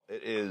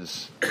It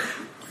is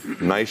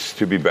nice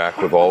to be back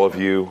with all of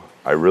you.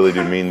 I really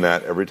do mean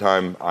that. Every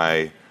time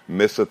I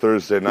miss a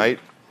Thursday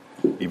night,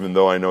 even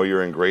though I know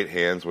you're in great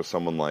hands with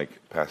someone like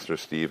Pastor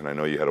Steve, and I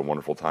know you had a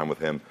wonderful time with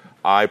him,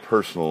 I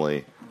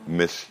personally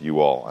miss you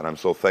all. And I'm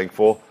so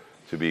thankful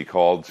to be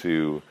called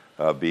to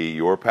be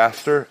your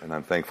pastor, and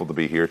I'm thankful to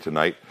be here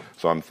tonight.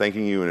 So I'm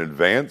thanking you in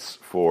advance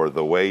for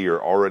the way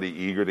you're already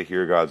eager to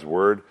hear God's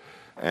word,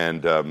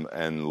 and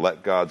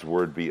let God's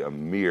word be a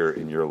mirror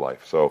in your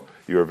life. So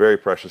you are very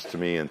precious to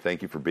me, and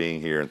thank you for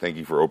being here, and thank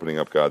you for opening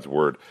up God's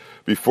word.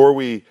 Before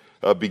we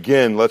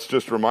begin, let's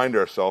just remind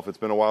ourselves, it's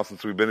been a while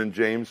since we've been in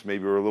James.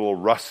 Maybe we're a little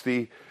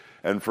rusty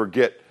and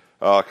forget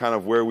kind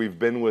of where we've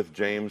been with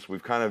James.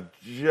 We've kind of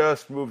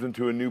just moved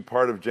into a new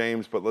part of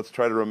James, but let's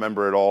try to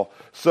remember it all.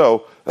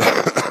 So,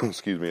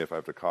 excuse me if I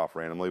have to cough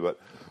randomly, but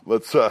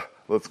let's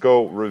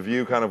go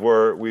review kind of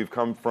where we've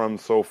come from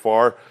so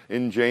far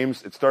in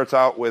James. It starts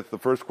out with the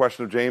first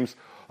question of James,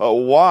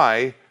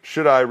 why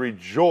should I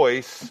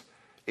rejoice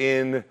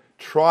in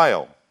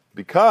trial?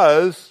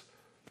 Because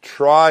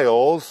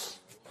trials...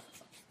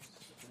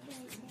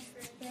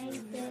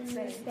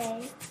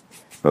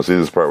 Now see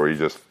this part where you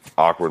just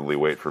awkwardly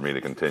wait for me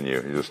to continue.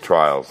 You just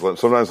trials.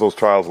 Sometimes those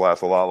trials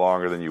last a lot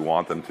longer than you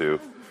want them to.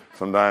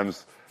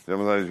 Sometimes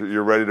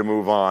you're ready to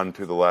move on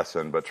to the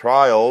lesson. But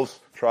trials,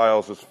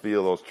 just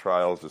feel those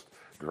trials just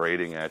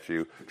grating at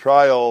you.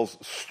 Trials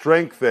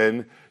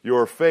strengthen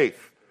your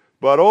faith,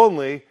 but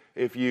only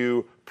if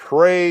you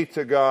pray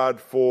to God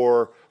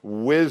for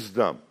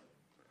wisdom.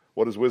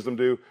 What does wisdom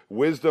do?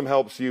 Wisdom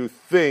helps you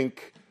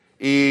think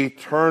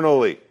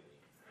eternally.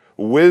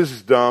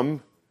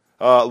 Wisdom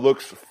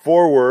looks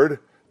forward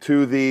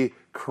to the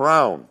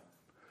crown.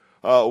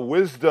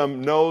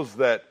 Wisdom knows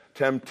that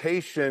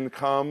temptation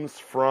comes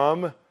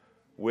from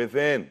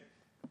within.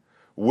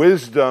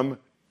 Wisdom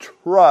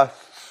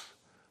trusts,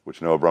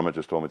 which Noah Brummett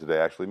just told me today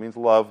actually means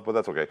love, but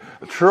that's okay.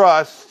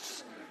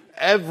 Trusts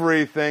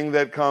everything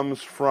that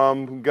comes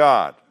from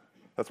God.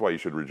 That's why you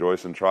should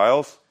rejoice in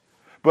trials.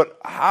 But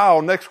how,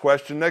 next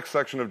question, next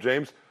section of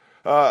James,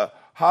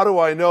 how do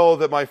I know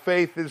that my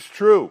faith is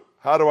true?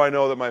 How do I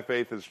know that my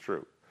faith is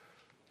true?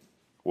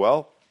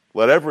 Well,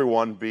 let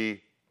everyone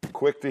be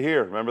quick to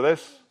hear. Remember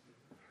this?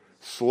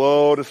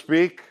 Slow to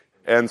speak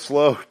and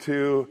slow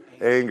to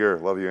anger.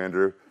 Love you,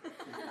 Andrew.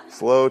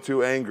 Slow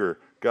to anger.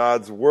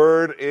 God's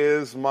word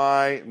is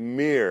my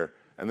mirror.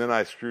 And then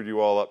I screwed you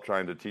all up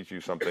trying to teach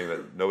you something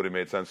that nobody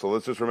made sense. So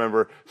let's just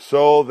remember,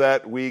 so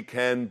that we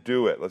can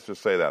do it. Let's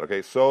just say that,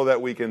 okay? So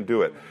that we can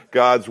do it.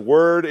 God's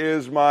word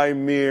is my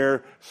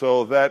mirror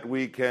so that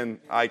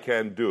I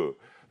can do it.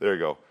 There you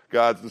go.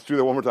 Let's do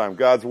that one more time.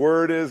 God's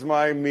word is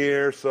my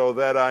mirror so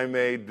that I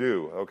may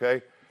do,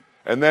 okay?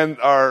 And then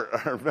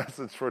our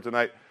message for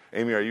tonight.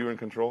 Amy, are you in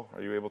control?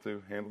 Are you able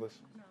to handle this?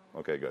 No.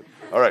 Okay, good.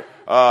 All right.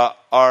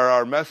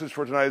 Our message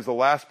for tonight is the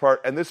last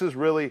part, and this is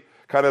really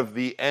kind of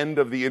the end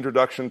of the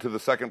introduction to the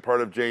second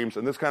part of James,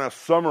 and this kind of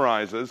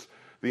summarizes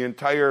the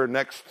entire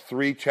next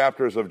 3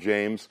 chapters of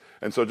James.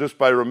 And so just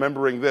by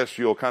remembering this,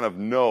 you'll kind of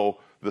know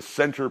the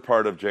center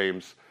part of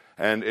James,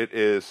 and it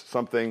is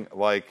something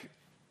like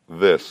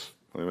this.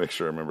 Let me make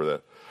sure I remember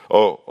that.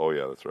 Oh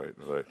yeah, that's right.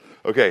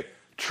 Okay,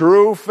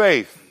 true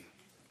faith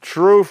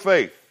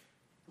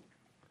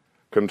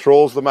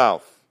controls the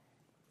mouth,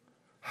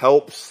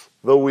 helps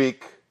the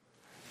weak,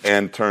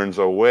 and turns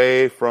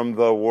away from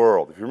the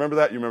world. If you remember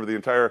that, you remember the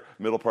entire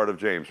middle part of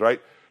James,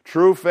 right?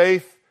 True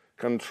faith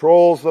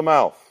controls the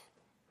mouth.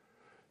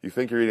 You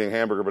think you're eating a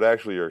hamburger, but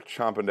actually you're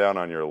chomping down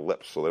on your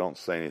lips so they don't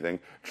say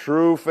anything.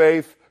 True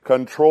faith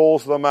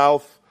controls the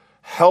mouth,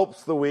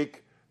 helps the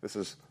weak.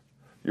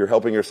 You're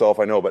helping yourself,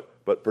 I know,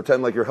 but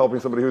pretend like you're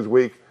helping somebody who's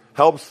weak.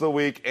 Helps the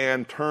weak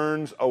and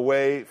turns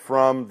away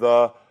from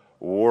the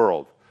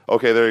world.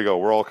 Okay, there you go.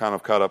 We're all kind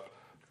of caught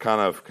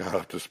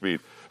up to speed.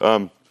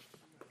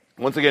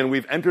 Once again,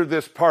 we've entered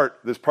this part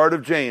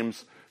of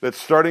James that's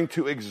starting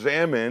to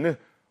examine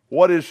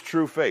what is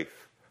true faith.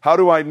 How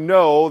do I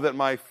know that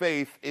my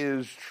faith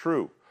is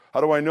true?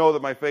 How do I know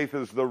that my faith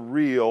is the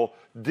real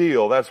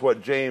deal? That's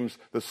what James,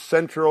 the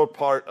central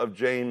part of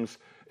James,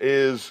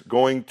 is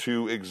going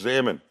to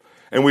examine.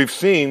 And we've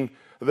seen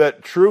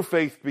that true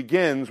faith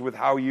begins with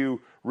how you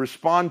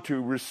respond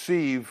to,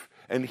 receive,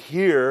 and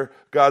hear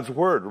God's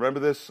word. Remember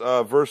this,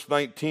 verse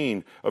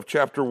 19 of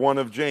chapter 1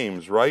 of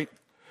James, right?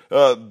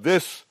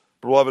 This,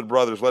 beloved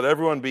brothers, let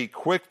everyone be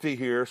quick to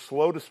hear,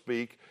 slow to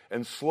speak,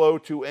 and slow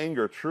to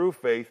anger. True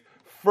faith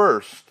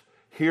first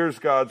hears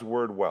God's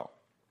word well.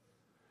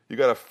 You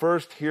got to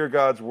first hear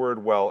God's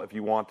word well if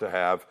you want to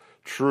have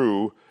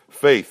true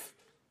faith.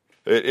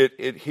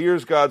 It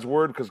hears God's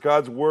word because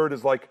God's word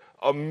is like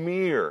a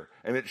mirror,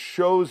 and it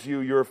shows you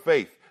your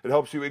faith. It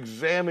helps you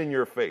examine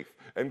your faith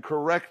and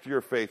correct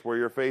your faith where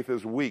your faith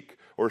is weak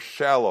or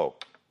shallow.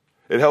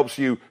 It helps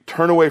you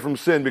turn away from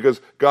sin because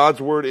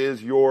God's word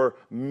is your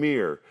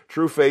mirror.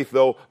 True faith,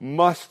 though,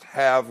 must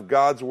have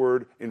God's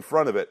word in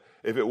front of it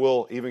if it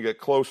will even get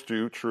close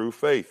to true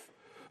faith.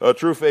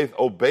 True faith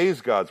obeys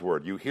God's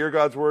word. You hear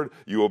God's word,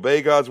 you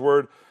obey God's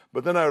word,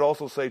 But then I would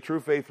also say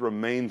true faith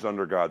remains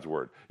under God's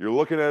word. You're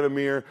looking at a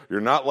mirror, you're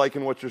not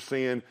liking what you're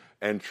seeing,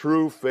 and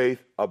true faith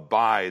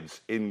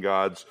abides in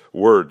God's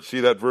word.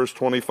 See that verse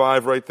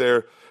 25 right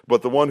there?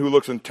 But the one who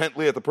looks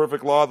intently at the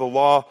perfect law, the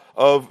law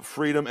of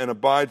freedom, and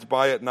abides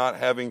by it, not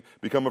having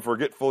become a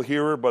forgetful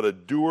hearer, but a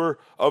doer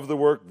of the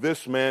work,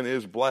 this man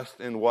is blessed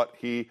in what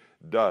he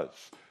does.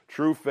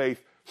 True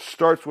faith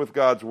starts with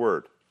God's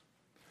word.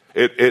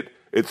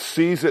 It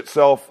sees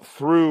itself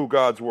through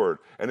God's word,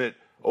 and it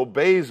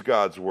obeys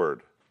God's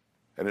word,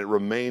 and it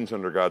remains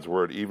under God's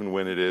word even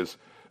when it is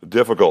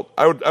difficult.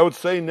 I would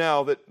say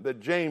now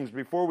that James,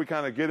 before we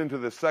kind of get into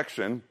this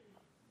section,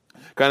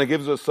 kind of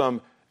gives us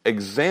some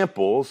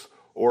examples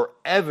or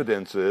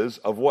evidences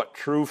of what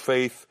true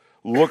faith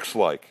looks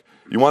like.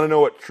 You want to know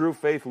what true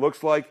faith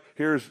looks like?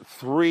 Here's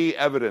 3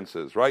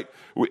 evidences, right?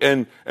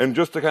 And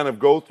just to kind of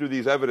go through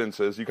these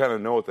evidences, you kind of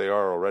know what they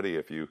are already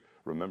if you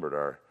remembered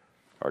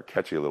our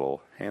catchy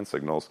little hand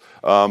signals.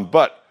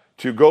 But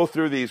to go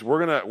through these,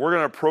 we're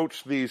gonna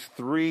approach these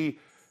 3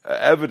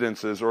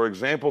 evidences or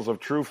examples of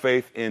true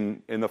faith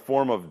in the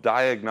form of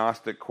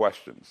diagnostic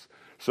questions.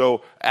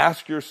 So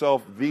ask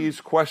yourself these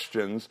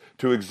questions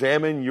to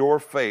examine your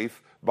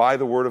faith by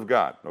the Word of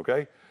God,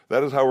 okay?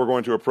 That is how we're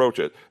going to approach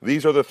it.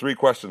 These are the 3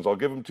 questions. I'll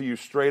give them to you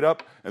straight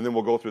up, and then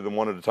we'll go through them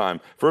one at a time.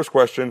 First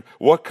question,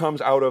 what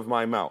comes out of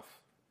my mouth?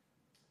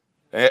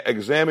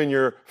 Examine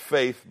your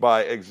faith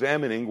by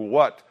examining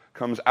what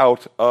comes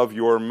out of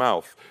your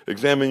mouth.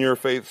 Examine your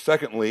faith,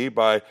 secondly,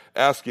 by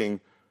asking,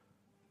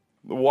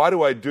 why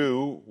do I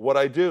do what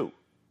I do?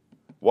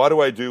 Why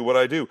do I do what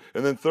I do?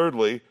 And then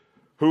thirdly,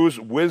 whose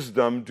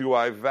wisdom do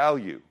I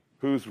value?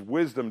 Whose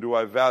wisdom do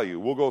I value?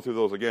 We'll go through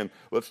those again.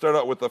 Let's start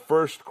out with the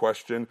first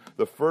question,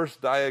 the first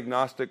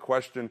diagnostic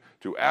question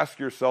to ask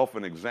yourself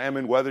and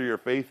examine whether your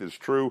faith is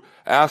true.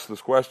 Ask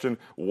this question,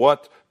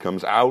 what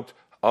comes out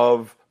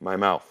of my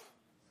mouth?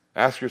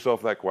 Ask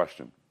yourself that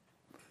question.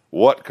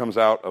 What comes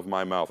out of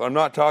my mouth? I'm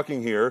not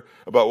talking here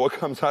about what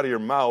comes out of your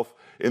mouth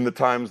in the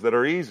times that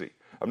are easy.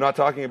 I'm not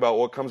talking about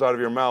what comes out of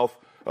your mouth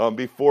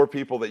before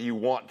people that you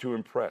want to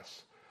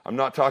impress. I'm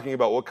not talking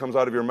about what comes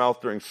out of your mouth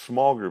during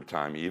small group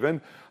time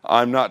even.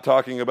 I'm not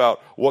talking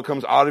about what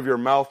comes out of your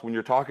mouth when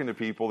you're talking to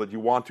people that you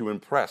want to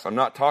impress. I'm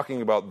not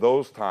talking about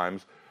those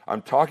times.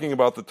 I'm talking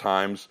about the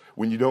times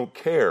when you don't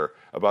care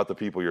about the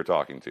people you're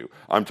talking to.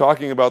 I'm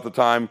talking about the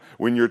time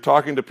when you're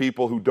talking to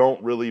people who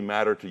don't really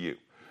matter to you.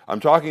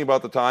 I'm talking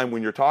about the time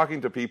when you're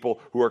talking to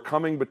people who are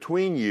coming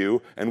between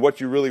you and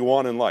what you really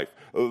want in life.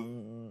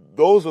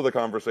 Those are the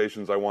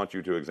conversations I want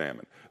you to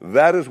examine.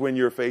 That is when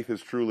your faith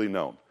is truly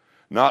known.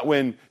 Not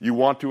when you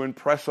want to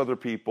impress other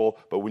people,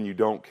 but when you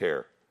don't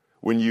care.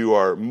 When you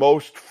are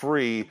most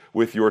free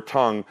with your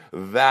tongue,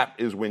 that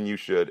is when you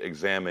should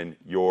examine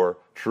your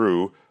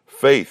true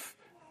faith.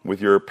 With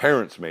your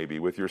parents maybe,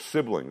 with your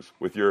siblings,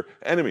 with your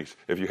enemies.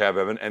 If you have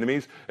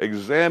enemies,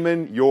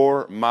 examine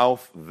your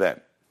mouth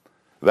then.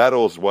 That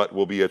is what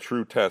will be a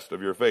true test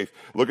of your faith.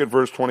 Look at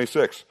verse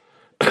 26.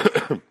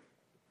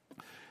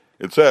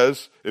 It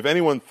says, if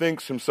anyone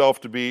thinks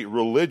himself to be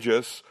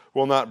religious,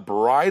 while not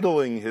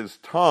bridling his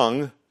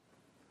tongue,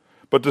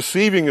 but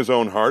deceiving his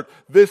own heart,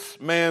 this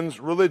man's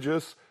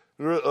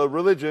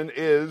religion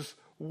is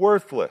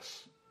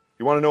worthless.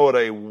 You want to know what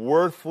a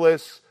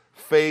worthless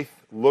faith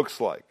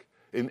looks like?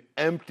 An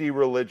empty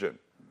religion.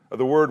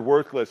 The word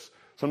worthless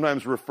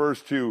sometimes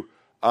refers to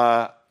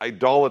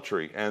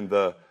idolatry and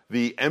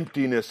the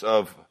emptiness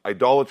of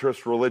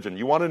idolatrous religion.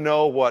 You want to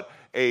know what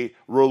a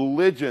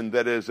religion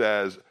that is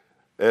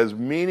as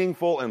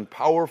meaningful and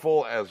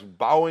powerful as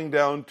bowing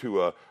down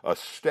to a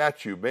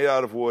statue made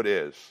out of wood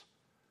is.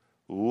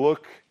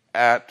 Look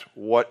at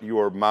what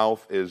your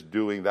mouth is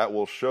doing. That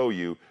will show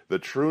you the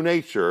true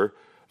nature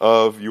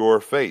of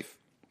your faith.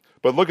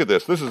 But look at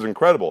this. This is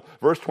incredible.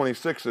 Verse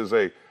 26 is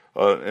an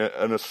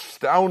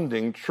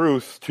astounding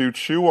truth to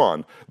chew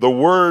on. The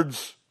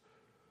words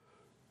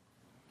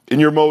in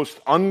your most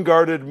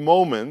unguarded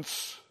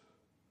moments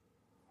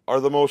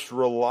are the most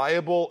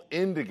reliable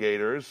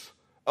indicators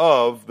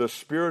of the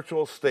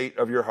spiritual state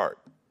of your heart.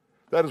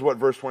 That is what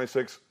verse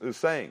 26 is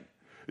saying.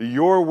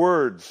 Your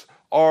words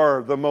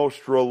are the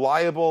most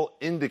reliable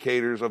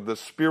indicators of the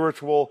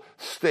spiritual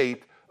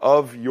state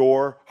of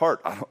your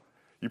heart.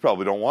 You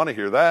probably don't want to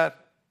hear that.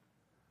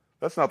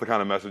 That's not the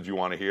kind of message you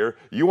want to hear.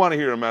 You want to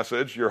hear a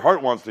message, your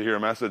heart wants to hear a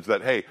message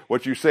that, hey,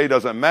 what you say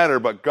doesn't matter,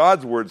 but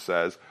God's word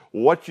says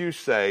what you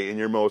say in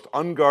your most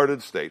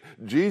unguarded state.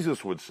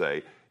 Jesus would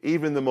say,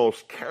 even the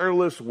most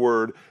careless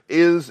word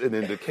is an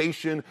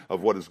indication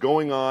of what is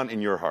going on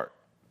in your heart.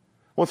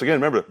 Once again,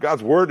 remember,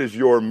 God's word is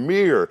your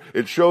mirror.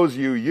 It shows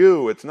you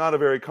you. It's not a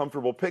very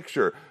comfortable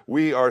picture.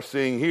 We are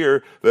seeing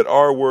here that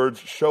our words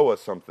show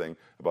us something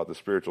about the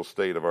spiritual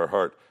state of our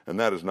heart, and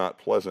that is not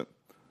pleasant.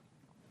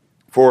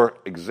 For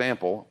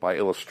example, by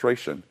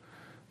illustration,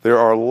 there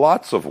are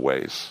lots of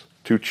ways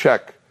to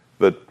check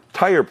the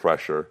tire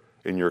pressure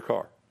in your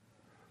car.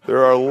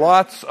 There are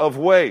lots of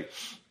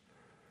ways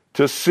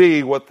to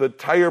see what the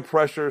tire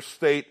pressure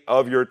state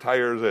of your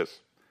tires is.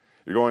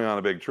 You're going on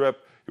a big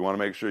trip. You want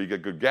to make sure you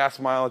get good gas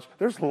mileage.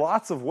 There's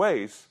lots of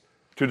ways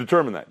to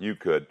determine that. You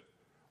could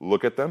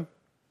look at them.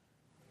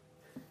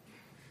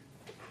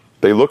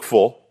 They look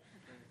full.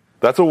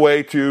 That's a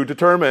way to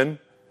determine,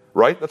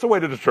 right? That's a way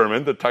to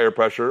determine the tire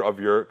pressure of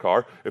your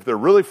car. If they're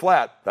really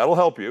flat, that'll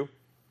help you,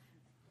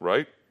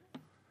 right?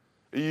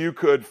 You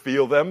could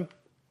feel them.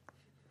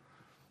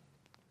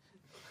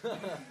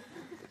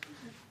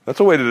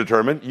 That's a way to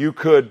determine. You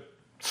could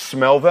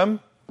smell them.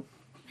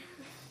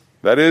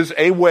 That is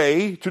a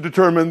way to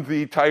determine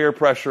the tire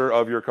pressure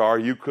of your car.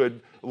 You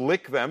could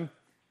lick them.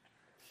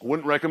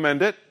 Wouldn't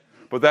recommend it,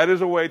 but that is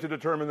a way to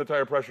determine the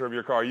tire pressure of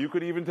your car. You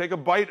could even take a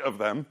bite of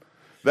them.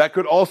 That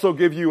could also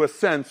give you a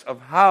sense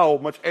of how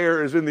much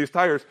air is in these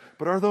tires.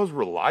 But are those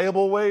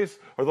reliable ways?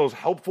 Are those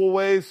helpful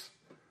ways?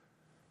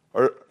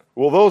 Or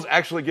will those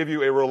actually give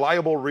you a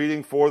reliable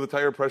reading for the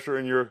tire pressure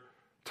in your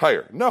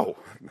tire? No.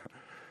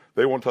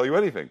 They won't tell you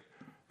anything.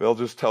 They'll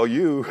just tell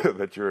you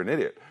that you're an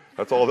idiot.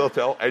 That's all they'll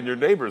tell, and your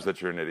neighbors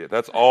that you're an idiot.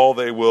 That's all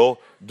they will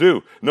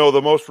do. No,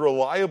 the most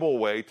reliable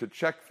way to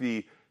check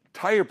the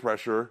tire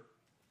pressure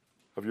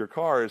of your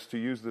car is to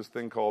use this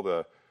thing called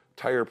a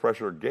tire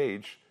pressure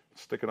gauge.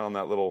 Stick it on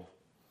that little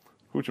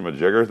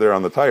hoochamajigger there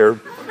on the tire,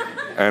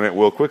 and it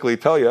will quickly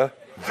tell you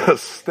the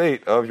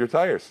state of your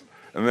tires.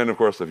 And then, of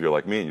course, if you're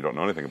like me and you don't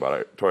know anything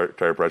about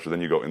tire pressure,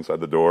 then you go inside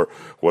the door.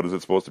 What is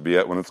it supposed to be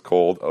at when it's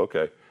cold?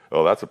 Okay.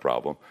 Oh, that's a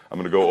problem. I'm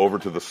going to go over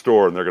to the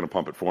store and they're going to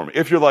pump it for me,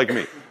 if you're like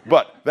me.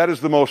 But that is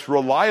the most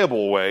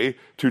reliable way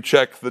to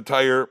check the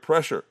tire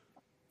pressure.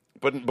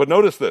 But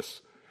notice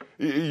this.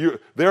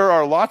 There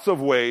are lots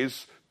of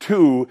ways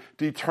to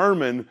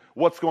determine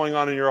what's going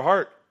on in your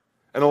heart.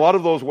 And a lot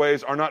of those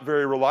ways are not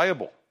very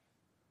reliable.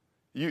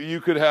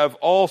 You could have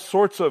all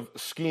sorts of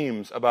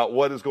schemes about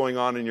what is going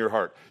on in your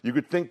heart. You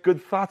could think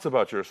good thoughts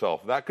about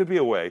yourself. That could be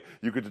a way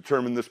you could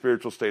determine the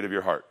spiritual state of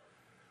your heart.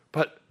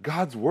 But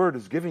God's Word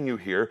is giving you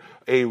here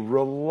a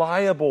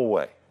reliable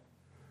way.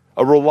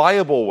 A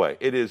reliable way.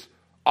 It is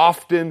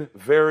often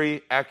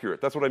very accurate.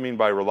 That's what I mean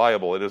by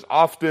reliable. It is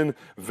often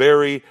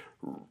very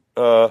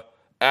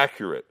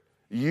accurate.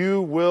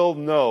 You will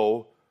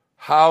know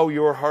how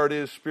your heart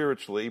is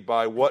spiritually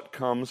by what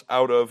comes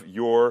out of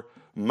your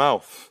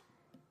mouth.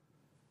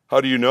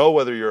 How do you know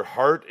whether your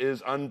heart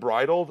is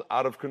unbridled,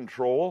 out of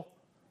control?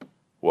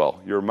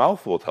 Well, your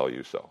mouth will tell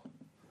you so.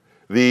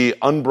 The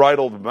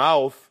unbridled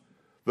mouth,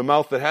 the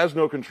mouth that has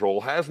no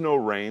control, has no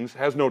reins,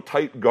 has no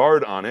tight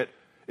guard on it,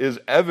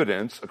 is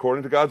evidence,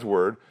 according to God's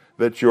Word,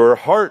 that your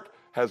heart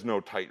has no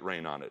tight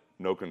rein on it,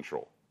 no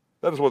control.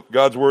 That is what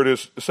God's Word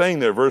is saying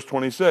there, verse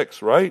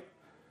 26, right?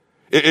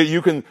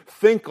 You can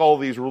think all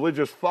these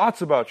religious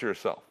thoughts about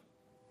yourself.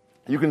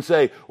 You can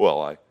say,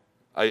 well,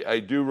 I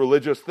do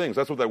religious things.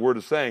 That's what that word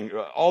is saying.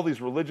 All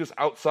these religious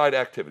outside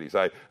activities.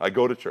 I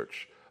go to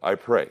church. I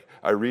pray.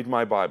 I read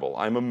my Bible.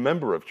 I'm a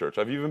member of church.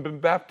 I've even been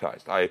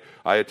baptized. I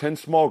attend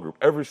small group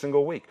every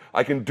single week.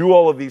 I can do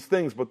all of these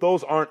things, but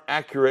those aren't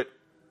accurate,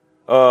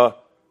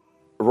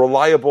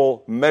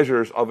 reliable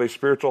measures of a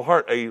spiritual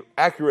heart. A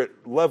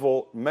accurate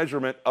level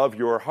measurement of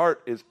your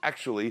heart is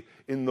actually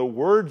in the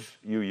words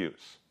you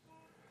use.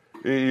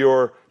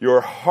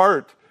 Your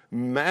heart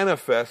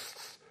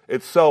manifests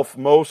itself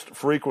most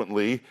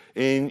frequently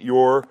in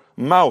your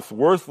mouth.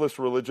 Worthless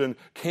religion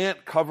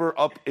can't cover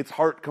up its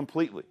heart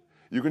completely.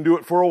 You can do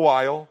it for a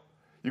while,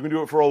 you can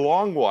do it for a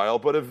long while,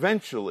 but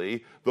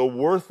eventually the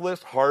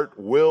worthless heart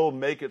will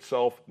make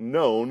itself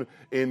known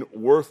in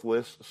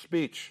worthless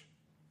speech.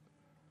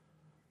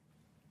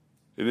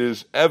 It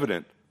is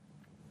evident.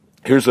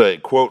 Here's a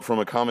quote from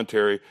a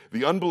commentary.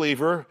 The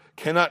unbeliever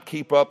cannot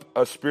keep up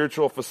a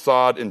spiritual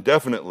facade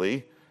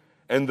indefinitely,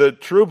 and the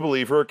true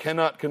believer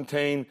cannot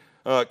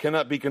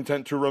be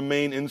content to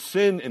remain in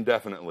sin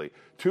indefinitely.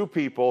 Two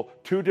people,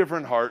 two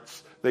different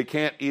hearts. They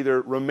can't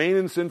either remain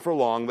in sin for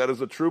long, that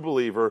is a true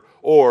believer,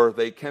 or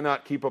they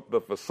cannot keep up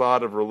the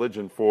facade of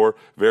religion for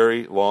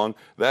very long.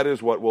 That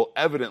is what will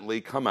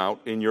evidently come out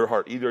in your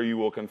heart. Either you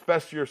will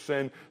confess your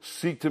sin,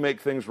 seek to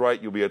make things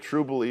right, you'll be a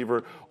true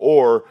believer,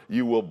 or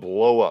you will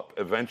blow up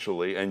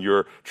eventually, and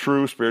your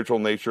true spiritual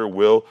nature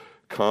will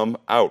come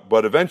out.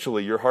 But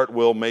eventually your heart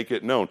will make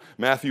it known.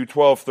 Matthew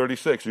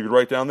 12:36, you could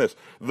write down this.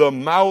 The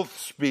mouth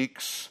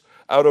speaks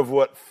out of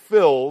what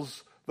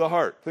fills the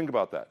heart. Think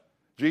about that.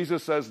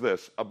 Jesus says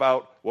this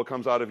about what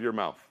comes out of your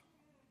mouth.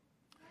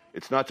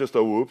 It's not just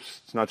a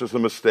whoops. It's not just a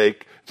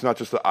mistake. It's not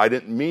just a I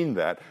didn't mean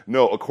that.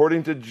 No,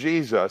 according to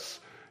Jesus,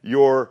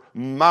 your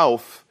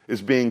mouth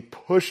is being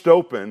pushed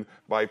open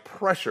by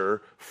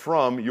pressure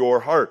from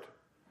your heart.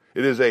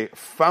 It is a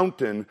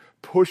fountain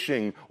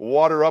pushing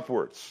water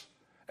upwards.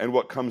 And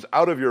what comes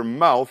out of your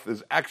mouth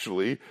is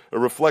actually a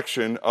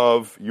reflection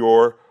of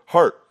your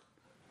heart.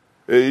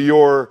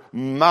 Your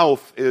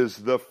mouth is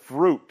the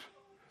fruit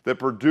that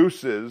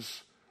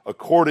produces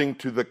according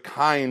to the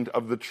kind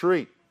of the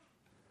tree.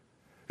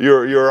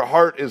 Your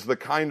heart is the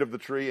kind of the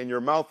tree, and your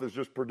mouth is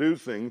just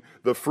producing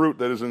the fruit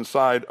that is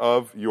inside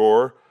of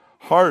your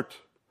heart.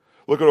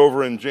 Look it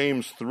over in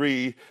James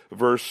 3,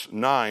 verse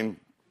 9,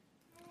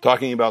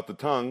 talking about the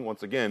tongue.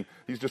 Once again,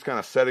 he's just kind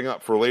of setting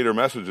up for later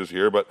messages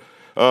here, but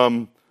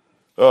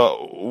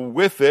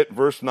With it,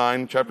 verse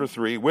 9, chapter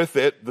 3, with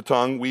it, the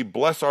tongue, we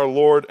bless our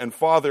Lord and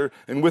Father,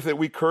 and with it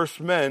we curse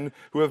men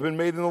who have been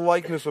made in the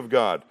likeness of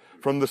God.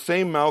 From the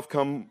same mouth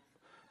come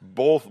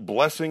both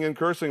blessing and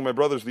cursing. My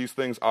brothers, these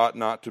things ought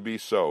not to be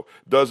so.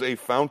 Does a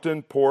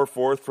fountain pour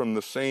forth from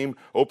the same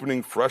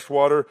opening fresh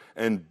water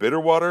and bitter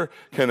water?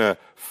 Can a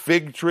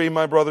fig tree,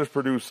 my brothers,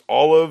 produce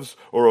olives,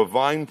 or a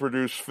vine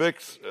produce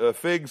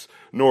figs,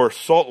 nor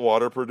salt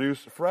water produce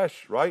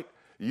fresh, right?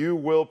 You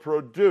will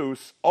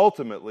produce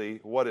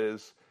ultimately what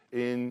is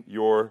in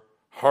your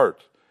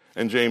heart.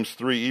 And James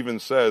 3 even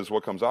says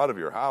what comes out of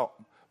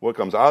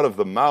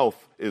the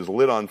mouth is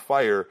lit on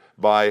fire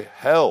by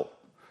hell.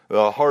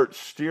 The heart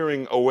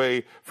steering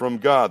away from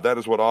God. That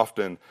is what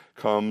often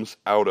comes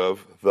out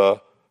of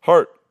the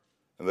heart.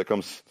 And that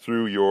comes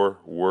through your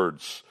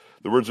words.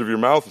 The words of your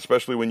mouth,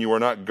 especially when you are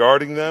not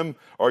guarding them,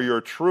 are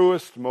your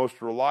truest,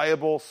 most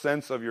reliable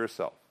sense of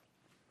yourself.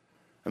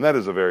 And that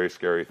is a very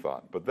scary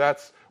thought. But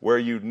that's where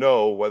you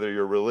know whether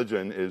your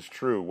religion is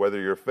true,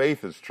 whether your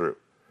faith is true.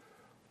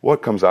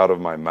 What comes out of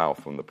my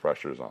mouth when the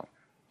pressure's on?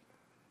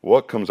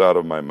 What comes out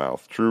of my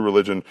mouth? True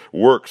religion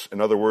works,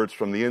 in other words,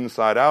 from the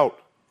inside out.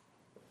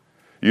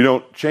 You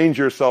don't change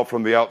yourself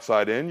from the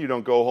outside in. You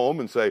don't go home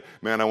and say,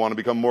 man, I want to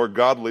become more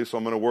godly, so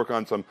I'm going to work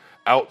on some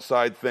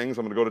outside things.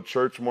 I'm going to go to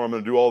church more. I'm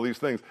going to do all these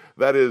things.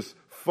 That is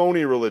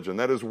phony religion.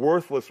 That is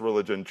worthless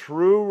religion.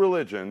 True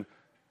religion,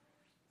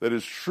 that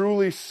is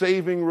truly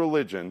saving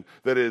religion,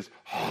 that is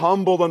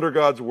humbled under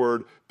God's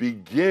word,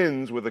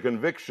 begins with a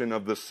conviction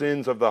of the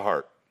sins of the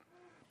heart.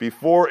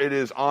 Before it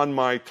is on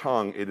my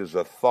tongue, it is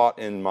a thought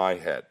in my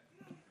head.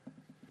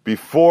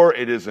 Before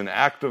it is an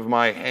act of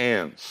my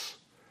hands,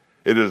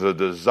 it is a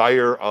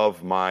desire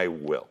of my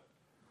will.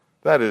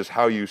 That is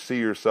how you see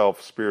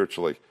yourself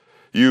spiritually.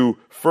 You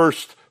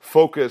first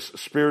focus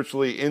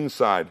spiritually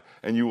inside,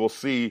 and you will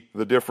see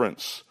the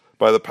difference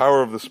by the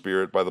power of the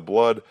Spirit, by the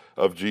blood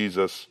of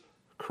Jesus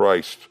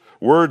Christ.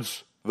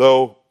 Words,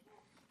 though,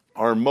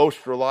 are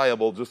most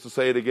reliable, just to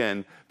say it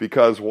again,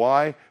 because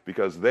why?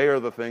 Because they are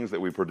the things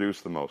that we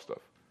produce the most of.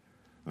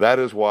 That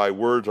is why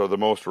words are the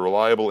most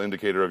reliable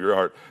indicator of your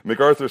heart.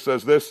 MacArthur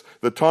says this: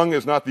 the tongue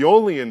is not the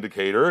only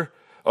indicator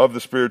of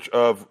the spirit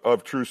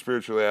of true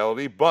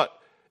spirituality, but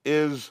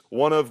is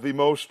one of the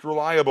most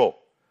reliable.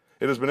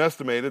 It has been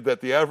estimated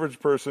that the average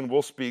person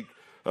will speak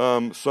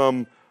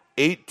some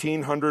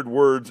 1,800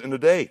 words in a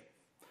day.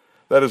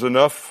 That is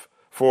enough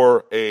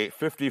for a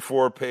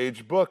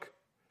 54-page book.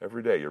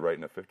 Every day you're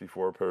writing a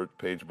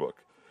 54-page book.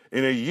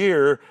 In a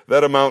year,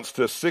 that amounts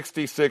to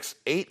 66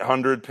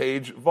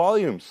 800-page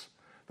volumes.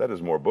 That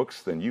is more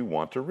books than you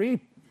want to read.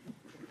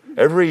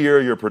 Every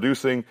year you're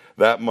producing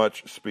that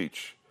much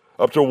speech.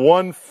 Up to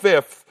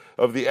 1/5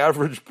 of the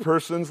average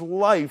person's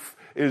life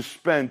is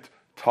spent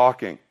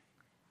talking.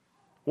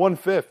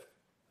 1/5.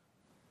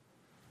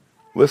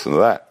 Listen to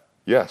that.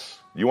 Yes.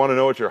 You want to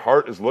know what your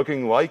heart is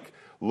looking like?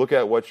 Look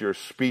at what your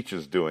speech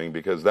is doing,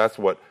 because that's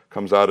what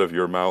comes out of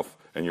your mouth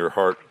and your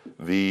heart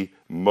the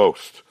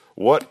most.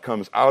 What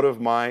comes out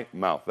of my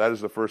mouth? That is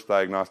the first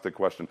diagnostic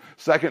question.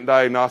 Second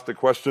diagnostic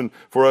question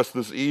for us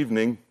this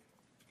evening: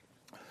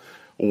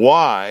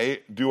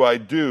 why do I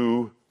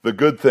do the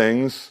good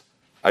things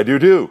I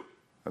do?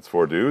 That's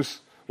 4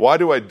 do's. Why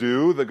do I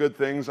do the good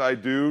things I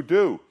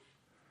do?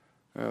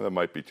 That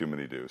might be too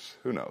many do's.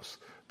 Who knows?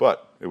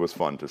 But it was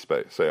fun to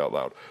say out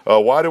loud.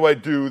 Why do I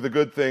do the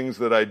good things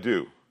that I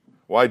do?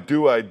 Why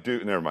do I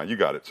do? Never mind, you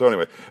got it. So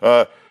anyway,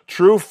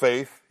 true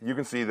faith, you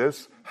can see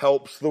this,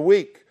 helps the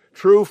weak.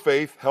 True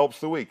faith helps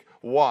the weak.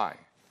 Why?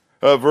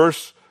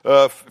 Verse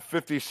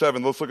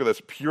 57, let's look at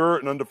this. Pure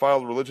and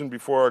undefiled religion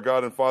before our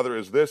God and Father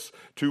is this: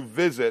 to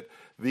visit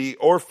the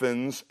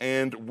orphans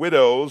and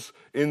widows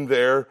in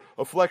their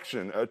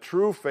affliction. A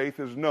true faith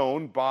is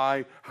known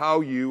by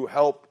how you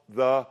help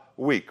the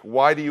weak.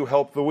 Why do you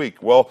help the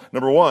weak? Well,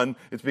 number one,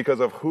 it's because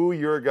of who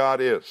your God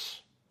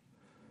is.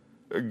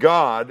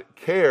 God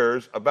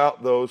cares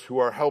about those who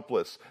are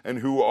helpless and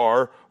who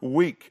are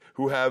weak,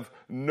 who have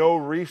no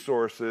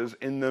resources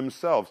in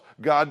themselves.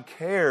 God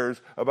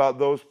cares about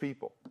those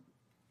people.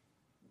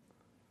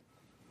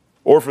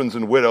 Orphans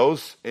and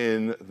widows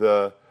in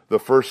the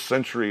first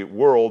century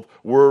world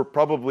were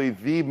probably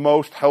the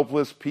most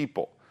helpless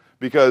people,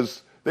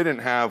 because they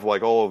didn't have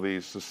like all of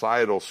these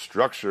societal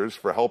structures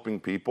for helping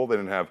people. They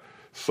didn't have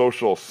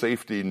social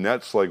safety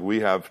nets like we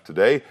have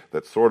today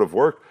that sort of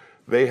work.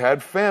 They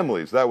had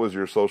families. That was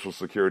your social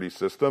security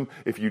system.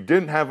 If you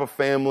didn't have a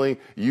family,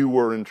 you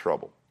were in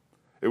trouble.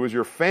 It was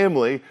your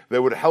family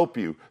that would help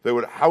you. They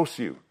would house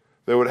you.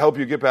 They would help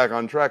you get back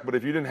on track. But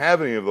if you didn't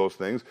have any of those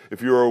things,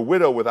 if you were a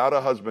widow without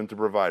a husband to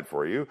provide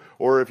for you,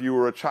 or if you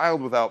were a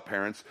child without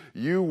parents,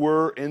 you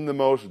were in the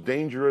most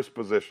dangerous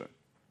position.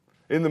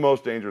 In the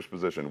most dangerous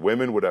position.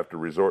 Women would have to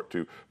resort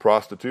to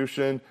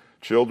prostitution.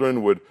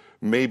 Children would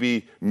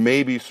maybe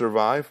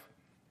survive.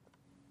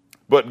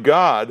 But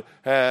God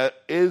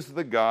is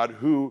the God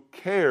who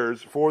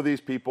cares for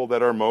these people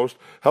that are most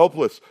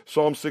helpless.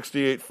 Psalm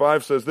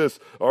 68:5 says this: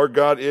 our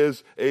God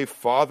is a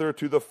father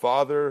to the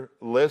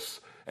fatherless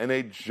and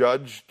a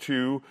judge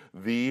to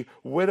the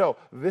widow.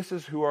 This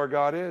is who our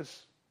God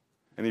is.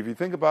 And if you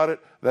think about it,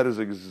 that is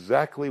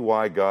exactly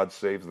why God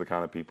saves the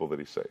kind of people that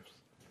he saves.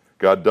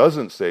 God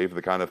doesn't save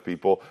the kind of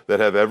people that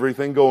have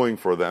everything going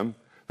for them,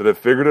 that have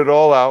figured it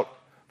all out,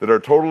 that are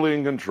totally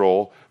in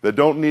control, that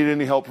don't need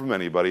any help from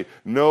anybody.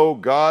 No,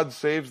 God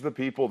saves the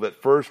people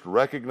that first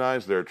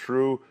recognize their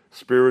true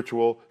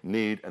spiritual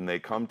need, and they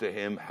come to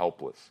him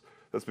helpless.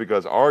 That's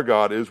because our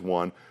God is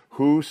one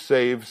who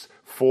saves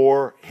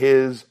for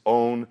his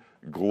own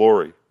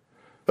glory.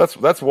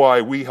 That's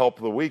why we help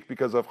the weak,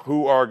 because of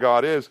who our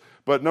God is.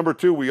 But number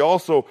two, we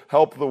also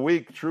help the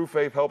weak. True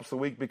faith helps the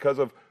weak because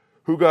of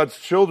who God's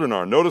children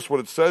are. Notice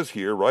what it says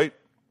here, right?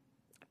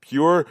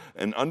 Pure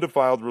and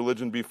undefiled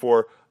religion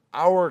before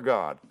our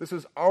God. This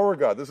is our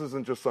God. This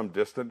isn't just some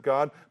distant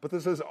God, but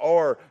this is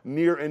our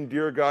near and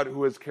dear God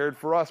who has cared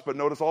for us. But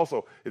notice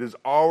also, it is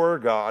our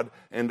God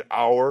and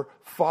our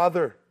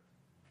Father.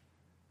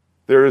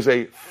 There is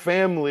a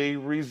family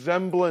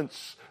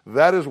resemblance.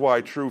 That is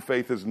why true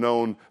faith is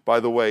known by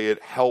the way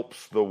it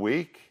helps the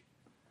weak.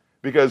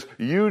 Because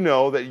you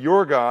know that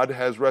your God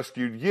has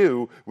rescued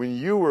you when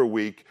you were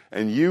weak,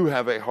 and you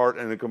have a heart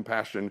and a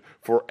compassion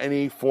for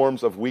any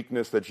forms of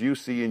weakness that you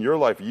see in your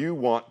life. You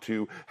want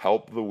to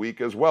help the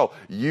weak as well.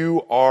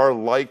 You are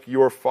like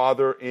your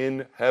Father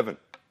in heaven,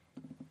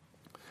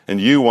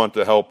 and you want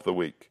to help the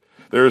weak.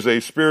 There is a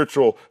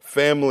spiritual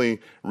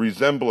family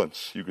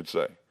resemblance, you could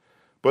say.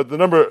 But the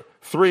number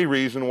three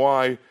reason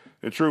why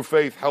the true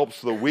faith helps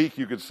the weak,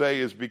 you could say,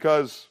 is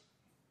because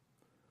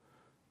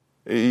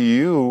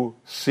you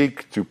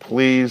seek to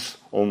please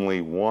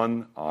only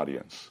one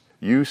audience.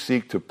 You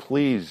seek to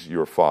please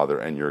your Father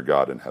and your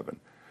God in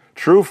heaven.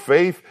 True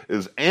faith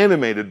is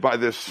animated by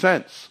this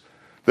sense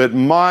that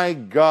my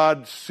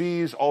God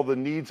sees all the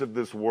needs of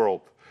this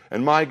world,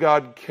 and my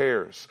God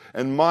cares,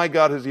 and my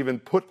God has even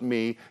put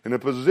me in a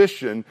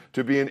position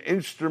to be an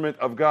instrument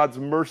of God's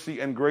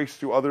mercy and grace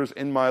to others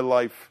in my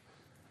life.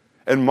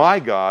 And my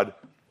God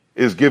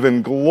is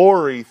given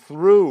glory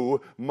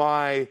through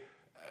my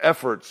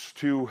efforts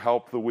to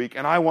help the weak,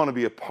 and I want to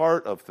be a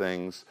part of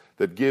things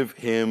that give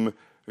him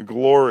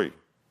glory.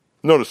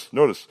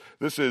 Notice,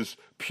 this is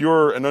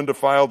pure and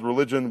undefiled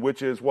religion,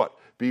 which is what?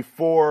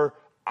 Before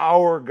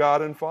our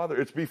God and Father.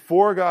 It's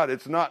before God.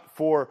 It's not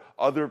for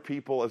other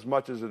people as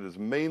much as it is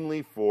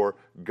mainly for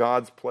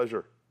God's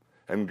pleasure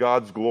and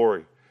God's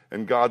glory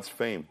and God's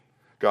fame.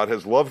 God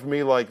has loved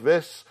me like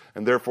this,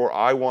 and therefore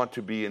I want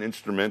to be an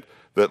instrument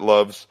that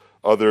loves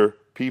other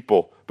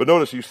people. But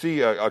notice, you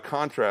see a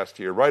contrast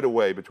here right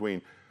away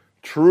between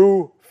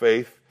true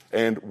faith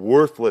and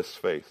worthless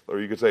faith, or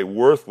you could say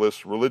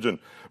worthless religion.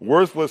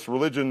 Worthless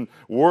religion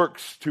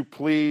works to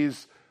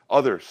please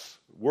others,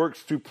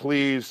 works to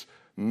please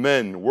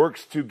men,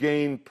 works to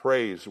gain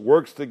praise,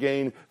 works to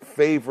gain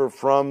favor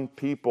from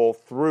people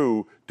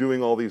through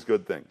doing all these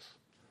good things,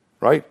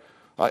 right?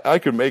 I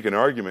could make an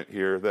argument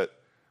here that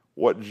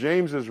what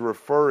James is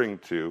referring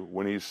to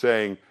when he's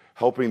saying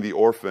helping the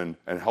orphan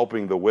and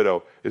helping the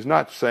widow is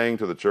not saying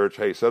to the church,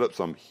 hey, set up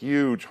some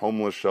huge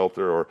homeless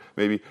shelter, or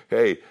maybe,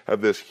 hey,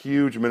 have this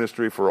huge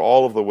ministry for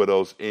all of the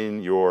widows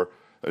in your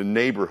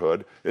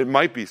neighborhood. It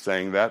might be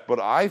saying that, but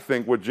I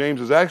think what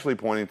James is actually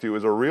pointing to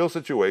is a real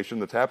situation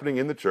that's happening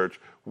in the church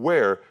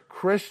where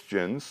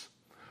Christians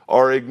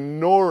are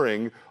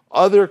ignoring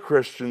other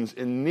Christians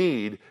in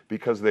need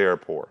because they are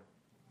poor.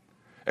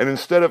 And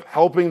instead of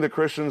helping the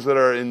Christians that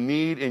are in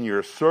need in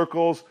your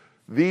circles,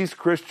 these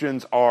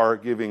Christians are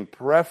giving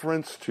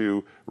preference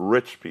to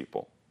rich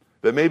people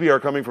that maybe are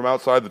coming from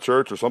outside the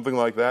church or something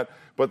like that,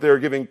 but they're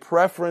giving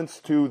preference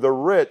to the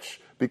rich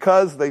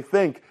because they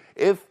think,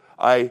 if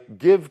I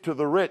give to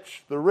the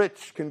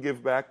rich can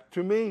give back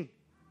to me.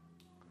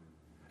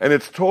 And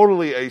it's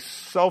totally a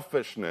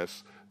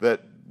selfishness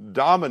that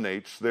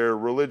dominates their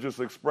religious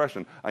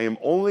expression. I am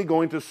only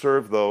going to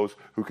serve those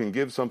who can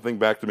give something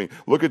back to me.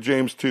 Look at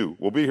James 2.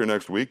 We'll be here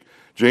next week.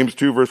 James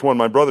 2, verse 1.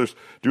 My brothers,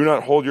 do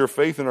not hold your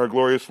faith in our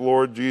glorious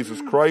Lord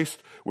Jesus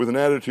Christ with an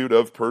attitude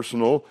of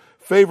personal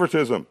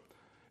favoritism.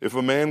 If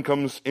a man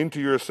comes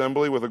into your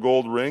assembly with a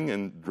gold ring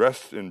and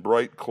dressed in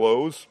bright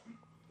clothes,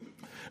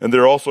 and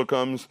there also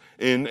comes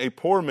in a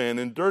poor man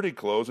in dirty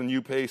clothes, and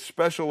you pay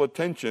special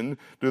attention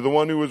to the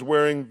one who is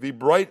wearing the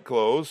bright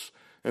clothes,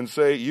 and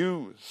say,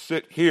 you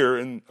sit here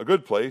in a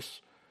good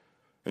place,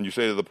 and you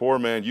say to the poor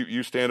man,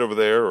 you stand over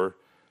there, or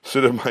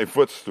sit at my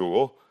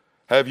footstool,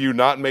 have you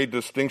not made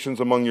distinctions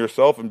among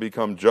yourself and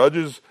become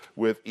judges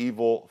with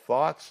evil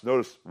thoughts?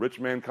 Notice, rich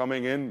man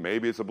coming in,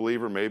 maybe it's a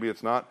believer, maybe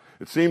it's not.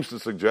 It seems to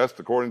suggest,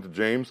 according to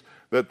James,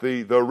 that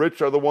the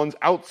rich are the ones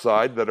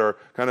outside that are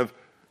kind of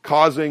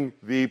causing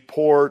the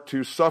poor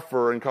to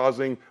suffer and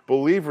causing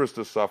believers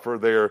to suffer.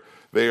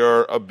 They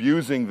are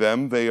abusing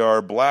them. They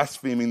are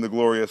blaspheming the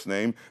glorious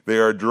name. They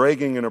are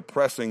dragging and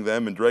oppressing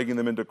them and dragging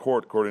them into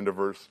court, according to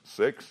verse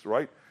 6,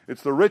 right?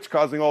 It's the rich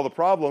causing all the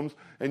problems,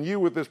 and you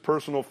with this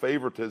personal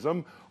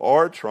favoritism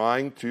are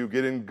trying to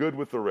get in good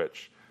with the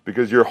rich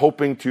because you're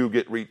hoping to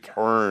get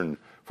return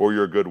for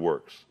your good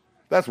works.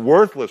 That's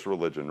worthless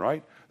religion,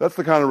 right? That's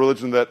the kind of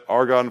religion that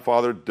our God and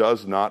Father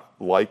does not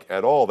like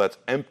at all. That's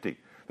empty.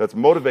 That's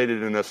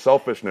motivated in a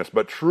selfishness.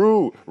 But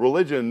true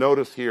religion,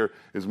 notice here,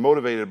 is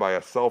motivated by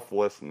a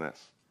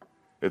selflessness.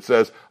 It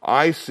says,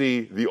 I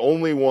see the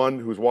only one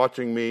who's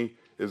watching me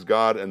is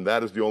God, and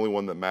that is the only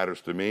one that matters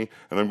to me,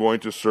 and I'm going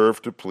to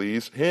serve to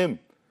please him.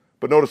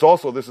 But notice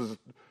also, this is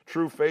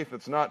true faith.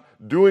 It's not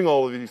doing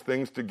all of these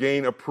things to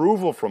gain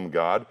approval from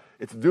God.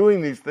 It's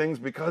doing these things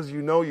because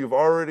you know you've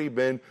already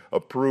been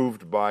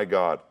approved by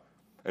God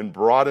and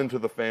brought into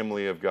the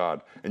family of God.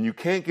 And you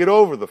can't get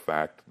over the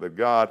fact that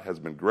God has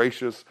been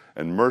gracious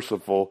and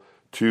merciful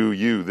to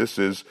you. This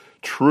is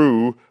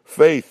true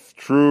faith,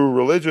 true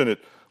religion.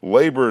 It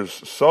labors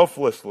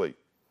selflessly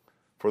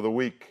for the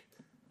weak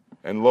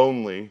and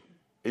lonely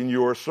in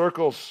your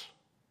circles.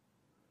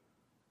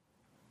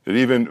 It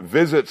even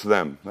visits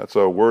them. That's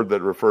a word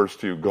that refers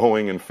to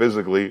going and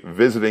physically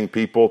visiting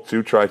people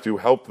to try to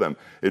help them.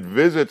 It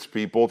visits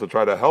people to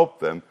try to help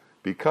them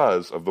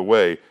because of the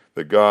way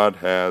that God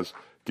has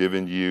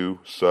given you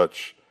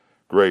such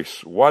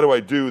grace. Why do I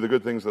do the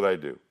good things that I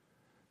do?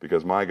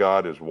 Because my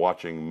God is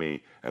watching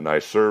me, and I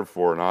serve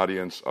for an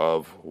audience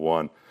of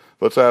one.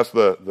 Let's ask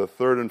the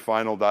third and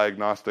final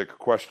diagnostic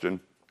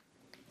question.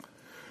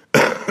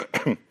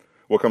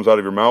 What comes out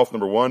of your mouth?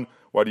 Number one,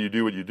 why do you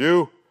do what you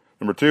do?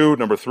 Number two,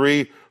 number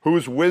three,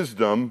 whose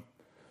wisdom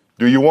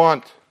do you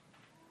want?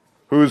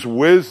 Whose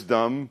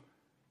wisdom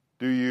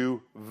do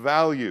you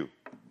value?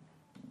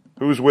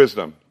 Whose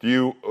wisdom? Do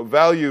you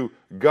value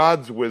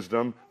God's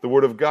wisdom, the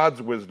word of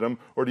God's wisdom,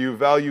 or do you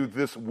value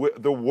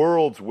the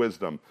world's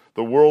wisdom,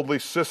 the worldly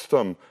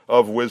system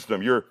of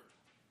wisdom?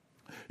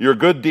 Your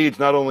good deeds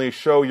not only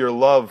show your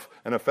love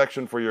and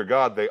affection for your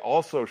God, they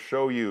also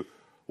show you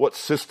what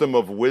system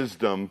of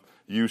wisdom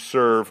you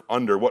serve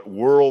under, what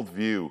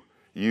worldview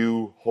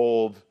you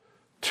hold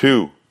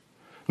to.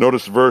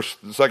 Notice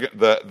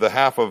the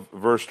half of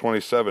verse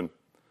 27.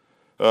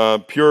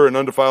 Pure and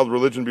undefiled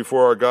religion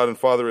before our God and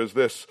Father is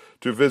this,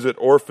 to visit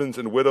orphans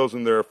and widows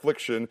in their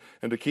affliction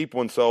and to keep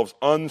oneself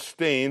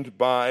unstained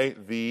by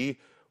the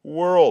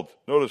world.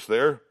 Notice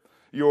there,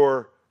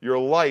 your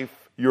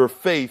life, your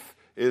faith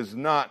is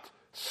not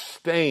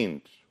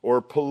stained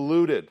or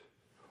polluted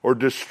or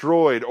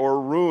destroyed or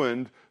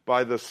ruined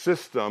by the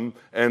system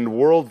and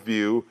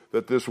worldview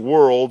that this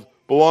world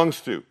belongs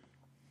to.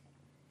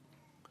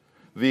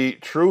 The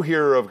true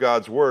hearer of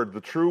God's word,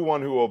 the true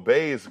one who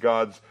obeys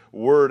God's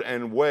word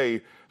and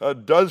way,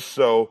 does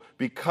so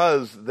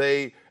because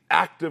they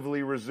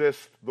actively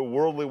resist the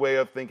worldly way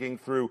of thinking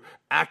through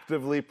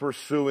actively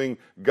pursuing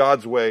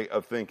God's way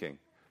of thinking.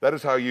 That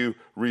is how you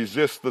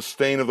resist the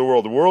stain of the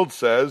world. The world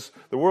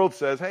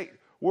says, hey,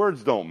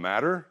 words don't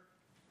matter.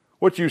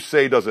 What you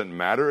say doesn't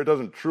matter. It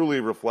doesn't truly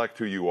reflect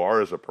who you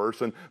are as a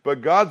person.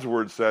 But God's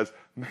word says,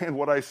 man,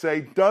 what I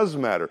say does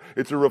matter.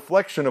 It's a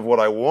reflection of what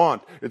I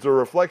want. It's a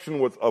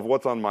reflection of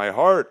what's on my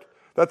heart.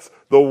 That's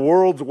the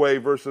world's way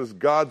versus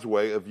God's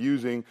way of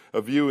viewing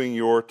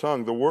your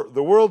tongue. The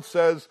world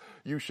says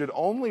you should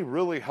only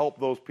really help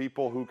those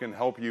people who can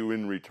help you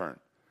in return.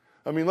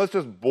 I mean, let's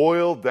just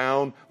boil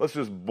down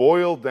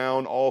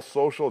all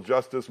social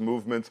justice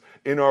movements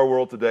in our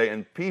world today,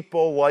 and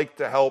people like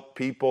to help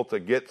people to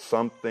get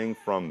something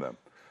from them,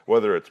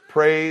 whether it's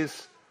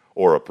praise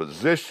or a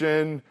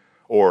position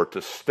or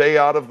to stay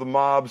out of the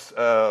mob's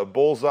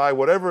bullseye,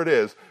 whatever it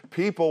is.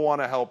 People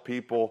want to help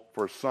people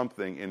for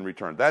something in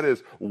return. That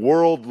is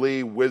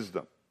worldly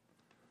wisdom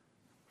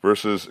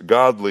versus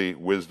godly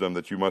wisdom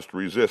that you must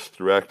resist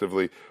through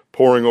actively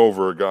poring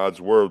over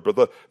God's word.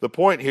 But the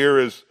point here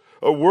is,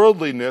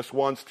 worldliness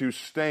wants to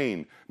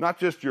stain not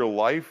just your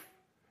life,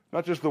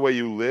 not just the way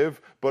you live,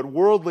 but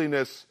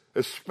worldliness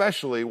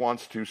especially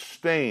wants to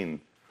stain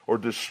or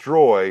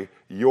destroy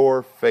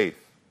your faith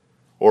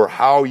or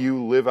how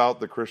you live out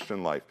the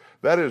Christian life.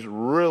 That is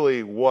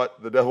really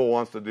what the devil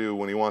wants to do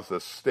when he wants to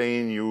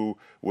stain you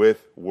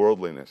with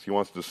worldliness. He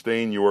wants to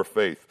stain your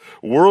faith.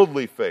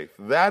 Worldly faith,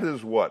 that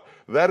is what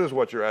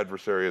your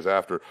adversary is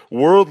after.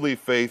 Worldly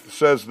faith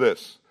says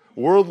this.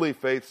 Worldly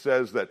faith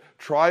says that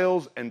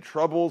trials and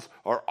troubles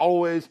are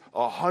always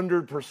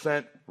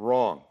 100%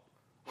 wrong,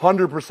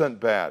 100%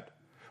 bad.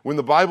 When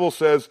the Bible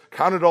says,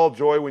 count it all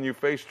joy when you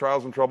face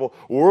trials and trouble,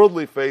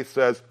 worldly faith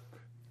says,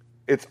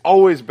 it's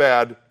always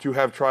bad to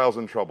have trials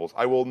and troubles.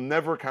 I will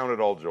never count it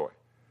all joy.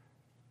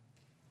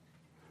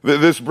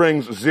 This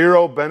brings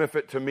zero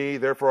benefit to me,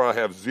 therefore I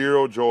have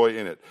zero joy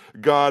in it.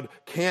 God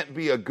can't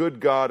be a good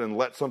God and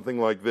let something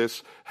like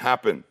this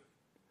happen.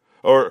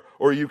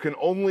 Or you can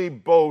only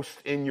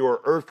boast in your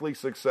earthly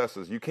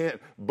successes. You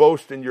can't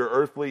boast in your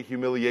earthly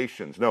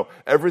humiliations. No,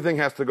 everything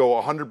has to go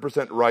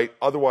 100% right,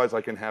 otherwise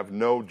I can have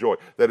no joy.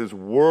 That is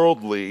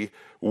worldly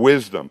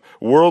wisdom.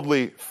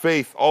 Worldly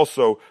faith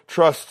also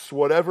trusts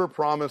whatever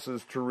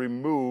promises to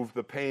remove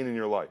the pain in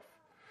your life.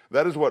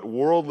 That is what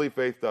worldly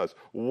faith does.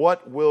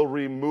 What will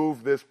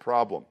remove this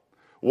problem?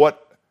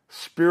 What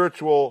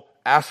spiritual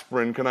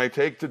aspirin can I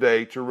take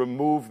today to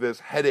remove this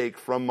headache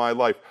from my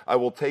life? I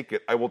will take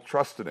it. I will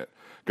trust in it.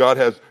 God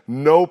has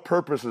no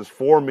purposes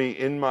for me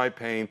in my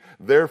pain.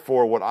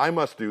 Therefore, what I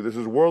must do, this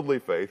is worldly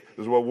faith.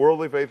 This is what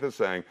worldly faith is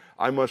saying.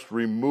 I must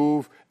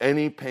remove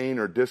any pain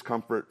or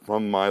discomfort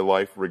from my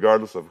life,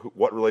 regardless of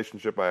what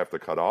relationship I have to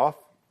cut off,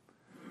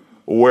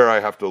 where I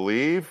have to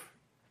leave,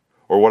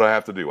 or what I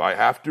have to do. I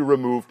have to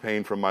remove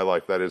pain from my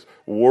life. That is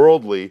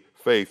worldly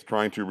faith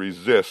trying to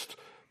resist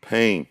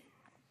pain.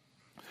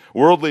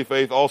 Worldly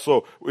faith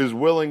also is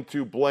willing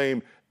to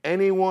blame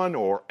anyone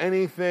or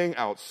anything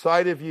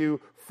outside of you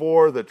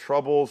for the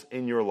troubles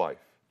in your life.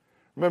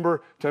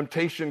 Remember,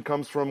 temptation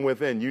comes from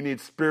within. You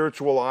need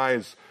spiritual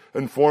eyes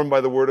informed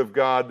by the Word of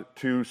God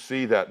to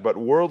see that. But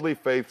worldly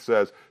faith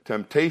says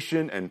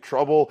temptation and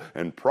trouble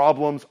and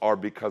problems are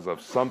because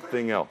of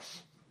something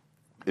else.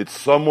 It's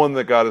someone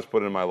that God has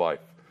put in my life.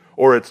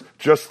 Or it's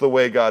just the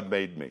way God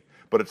made me.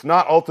 But it's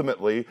not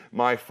ultimately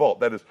my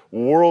fault. That is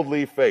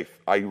worldly faith.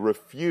 I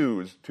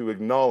refuse to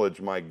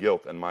acknowledge my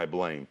guilt and my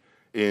blame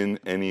in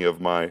any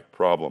of my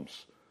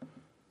problems.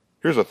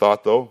 Here's a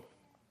thought, though.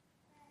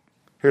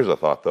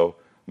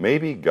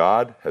 Maybe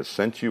God has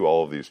sent you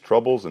all of these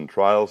troubles and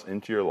trials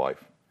into your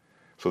life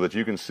so that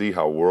you can see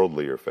how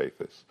worldly your faith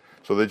is.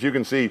 So that you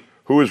can see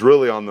who is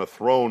really on the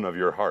throne of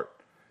your heart.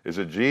 Is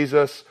it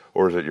Jesus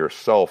or is it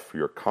yourself,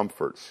 your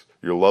comforts,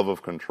 your love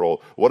of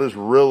control? What is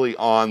really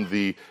on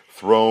the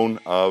throne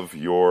of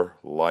your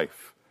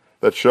life?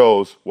 That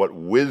shows what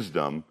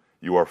wisdom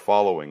you are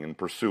following and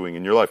pursuing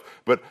in your life.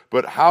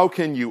 But how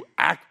can you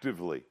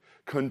actively,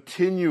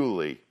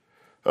 continually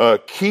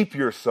keep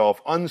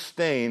yourself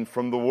unstained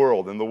from the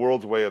world and the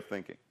world's way of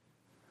thinking?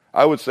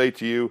 I would say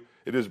to you,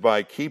 it is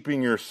by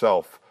keeping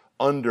yourself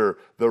under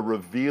the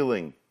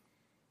revealing,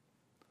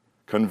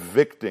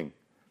 convicting,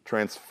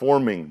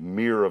 transforming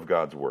mirror of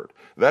God's Word.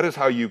 That is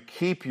how you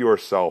keep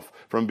yourself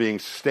from being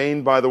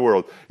stained by the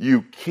world.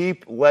 You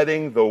keep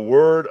letting the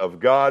Word of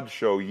God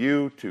show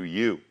you to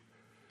you,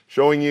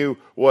 showing you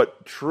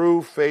what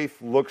true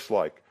faith looks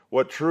like,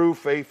 what true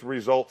faith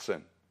results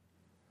in,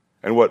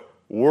 and what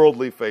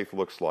worldly faith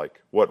looks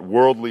like, what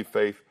worldly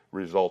faith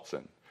results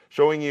in,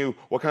 showing you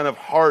what kind of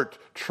heart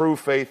true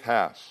faith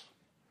has,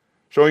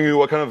 showing you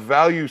what kind of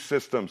value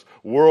systems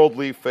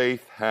worldly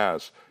faith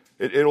has.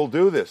 It'll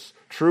do this.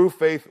 True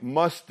faith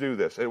must do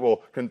this. It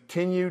will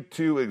continue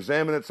to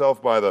examine itself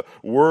by the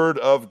Word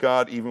of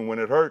God even when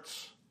it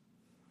hurts.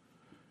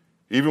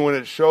 Even when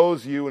it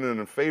shows you in an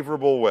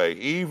unfavorable way.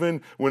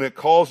 Even when it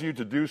calls you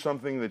to do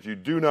something that you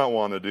do not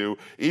want to do.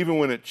 Even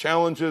when it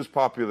challenges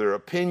popular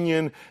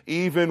opinion.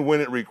 Even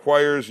when it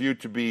requires you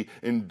to be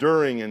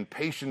enduring and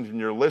patient in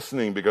your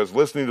listening, because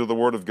listening to the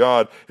Word of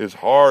God is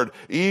hard.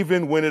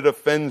 Even when it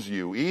offends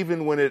you.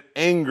 Even when it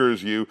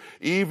angers you.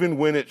 Even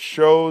when it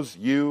shows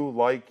you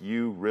like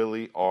you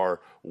really are.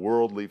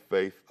 Worldly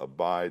faith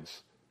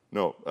abides.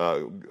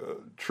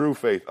 True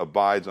faith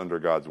abides under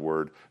God's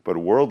Word, but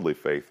worldly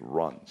faith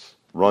runs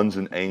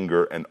in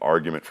anger and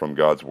argument from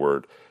God's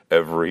Word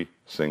every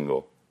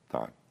single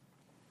time.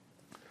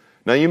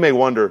 Now you may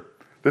wonder,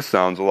 this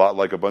sounds a lot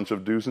like a bunch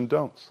of do's and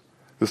don'ts.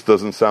 This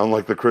doesn't sound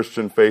like the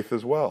Christian faith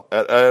as well,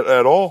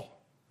 at all.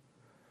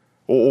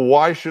 Well,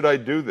 why should I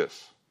do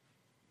this?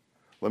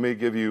 Let me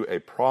give you a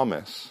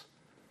promise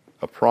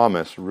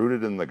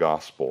rooted in the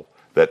gospel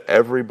that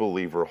every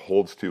believer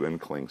holds to and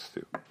clings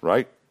to,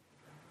 right?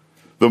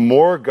 The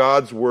more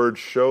God's Word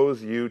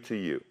shows you to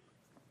you,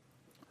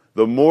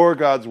 the more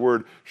God's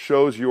Word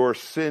shows your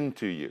sin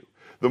to you,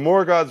 the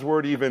more God's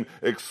Word even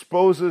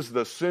exposes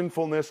the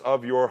sinfulness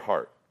of your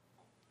heart.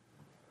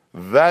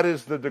 That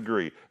is the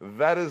degree,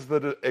 that is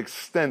the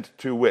extent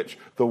to which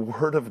the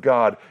Word of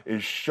God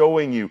is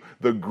showing you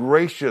the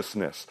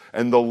graciousness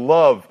and the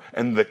love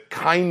and the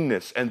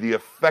kindness and the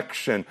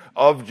affection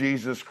of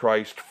Jesus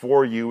Christ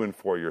for you and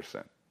for your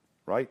sin,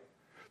 right?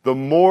 The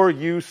more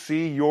you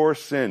see your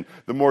sin,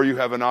 the more you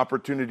have an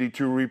opportunity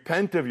to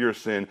repent of your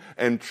sin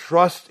and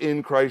trust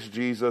in Christ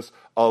Jesus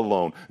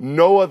alone.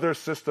 No other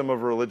system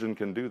of religion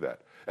can do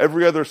that.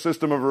 Every other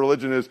system of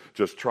religion is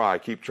just try,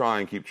 keep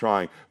trying, keep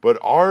trying. But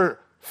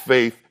our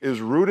faith is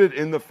rooted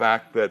in the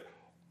fact that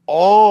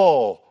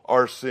all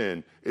our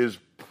sin is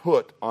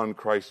put on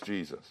Christ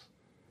Jesus.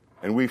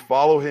 And we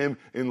follow him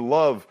in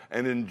love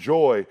and in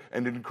joy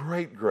and in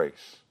great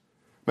grace.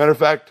 Matter of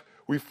fact,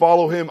 we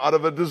follow him out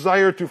of a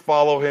desire to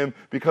follow him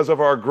because of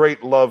our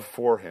great love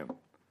for him.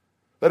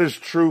 That is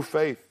true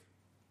faith.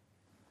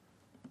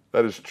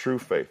 That is true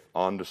faith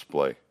on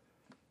display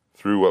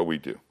through what we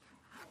do.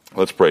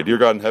 Let's pray. Dear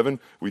God in heaven,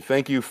 we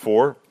thank you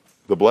for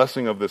the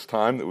blessing of this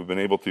time that we've been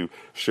able to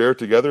share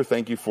together.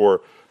 Thank you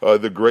for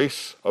the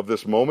grace of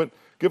this moment.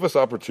 Give us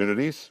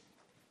opportunities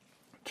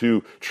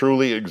to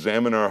truly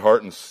examine our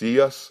heart and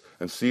see us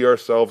and see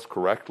ourselves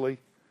correctly.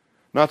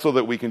 Not so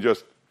that we can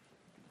just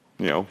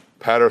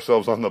pat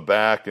ourselves on the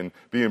back and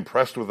be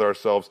impressed with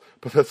ourselves,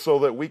 but that's so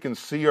that we can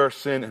see our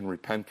sin and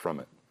repent from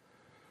it.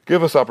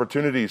 Give us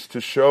opportunities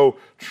to show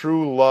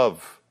true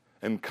love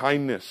and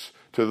kindness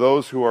to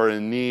those who are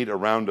in need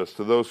around us,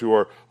 to those who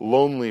are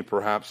lonely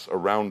perhaps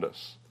around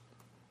us.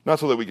 Not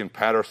so that we can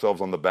pat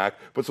ourselves on the back,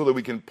 but so that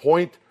we can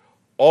point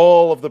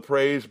all of the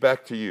praise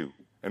back to you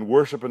and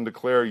worship and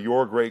declare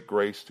your great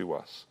grace to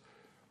us.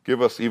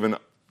 Give us even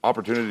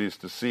opportunities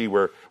to see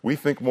where we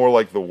think more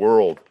like the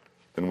world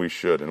than we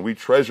should, and we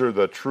treasure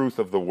the truth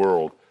of the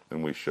world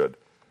than we should.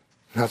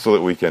 Not so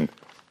that we can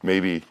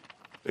maybe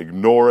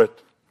ignore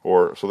it,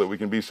 or so that we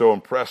can be so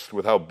impressed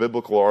with how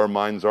biblical our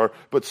minds are,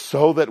 but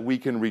so that we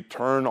can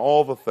return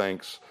all the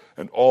thanks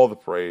and all the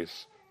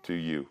praise to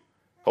you.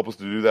 Help us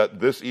to do that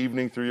this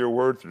evening through your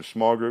word, through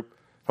small group.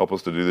 Help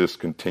us to do this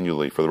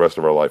continually for the rest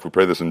of our life. We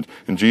pray this in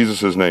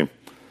Jesus' name.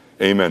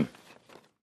 Amen.